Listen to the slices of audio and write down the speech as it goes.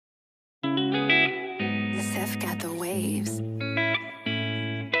got the waves.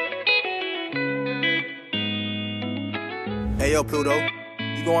 Hey yo, Pluto,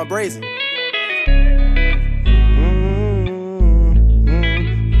 you going brazen?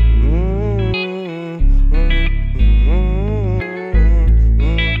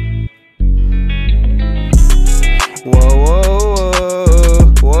 Whoa, whoa,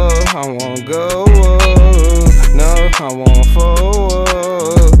 whoa, whoa, I won't go, whoa, no, I won't fall,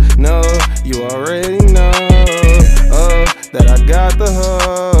 whoa, no, you already know, that I got the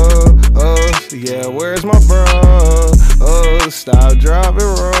hoe, yeah, where's my bro, stop, drop it,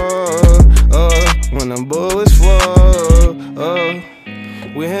 roll, when them bullets flow,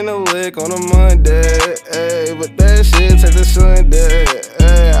 we hit a lick on a Monday, ay, but that shit take the Sunday,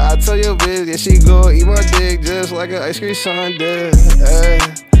 ay, I tell your bitch, yeah, she go eat my dick just like an ice cream sundae, ay.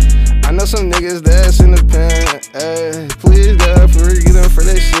 I know some niggas that's in the pen, ay, please God, forgive them for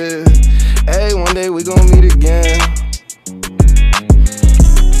that shit, ay, one day we gon' meet again.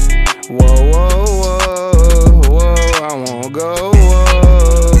 Whoa, whoa, whoa, whoa, I won't go,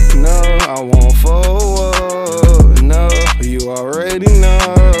 whoa, no, I won't fall, whoa, no, you already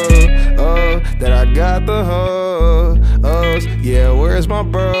know, that I got the hoes, yeah, where's my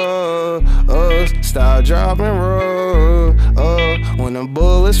bro, stop, drop, and roll, when them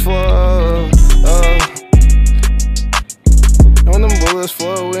bullets flow, when them bullets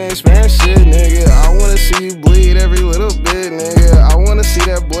flow, we ain't sparing shit, nigga, I wanna see you bleed every little bit, nigga, I wanna see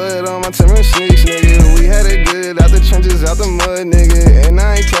that blood on my timber sneaks, nigga, we had it good, out the trenches, out the mud, nigga, and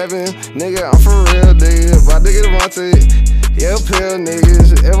I ain't capping, nigga, I'm for real, nigga, if I dig it, yeah, pill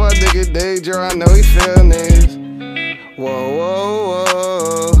niggas. If I dig a day draw, I know he feel niggas. Whoa, whoa,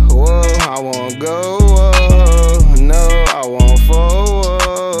 whoa, whoa, I won't go, whoa, no, I won't fall,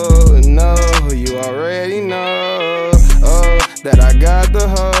 whoa, no, you already know, that I got the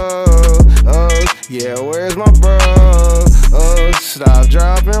hoe, yeah, where's my bro, stop,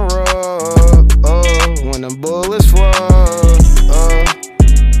 drop, and roll, when them bullets flow,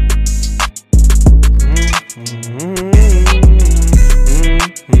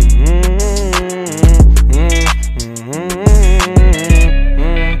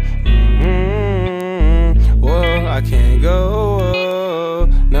 I can't go,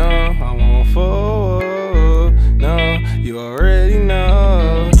 no, I won't fall, no, you already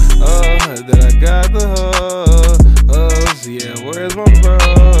know, that I got the hoes, yeah, where's my bro,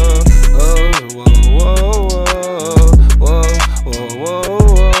 whoa, whoa, whoa, whoa, whoa,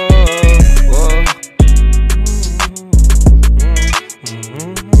 whoa,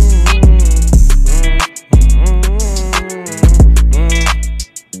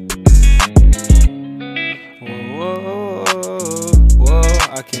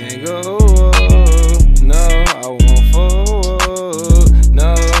 I can't go, no, I won't fall,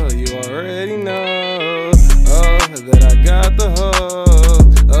 no, you already know, that I got the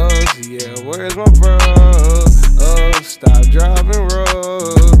hoes, yeah, where's my bro, stop, drop, and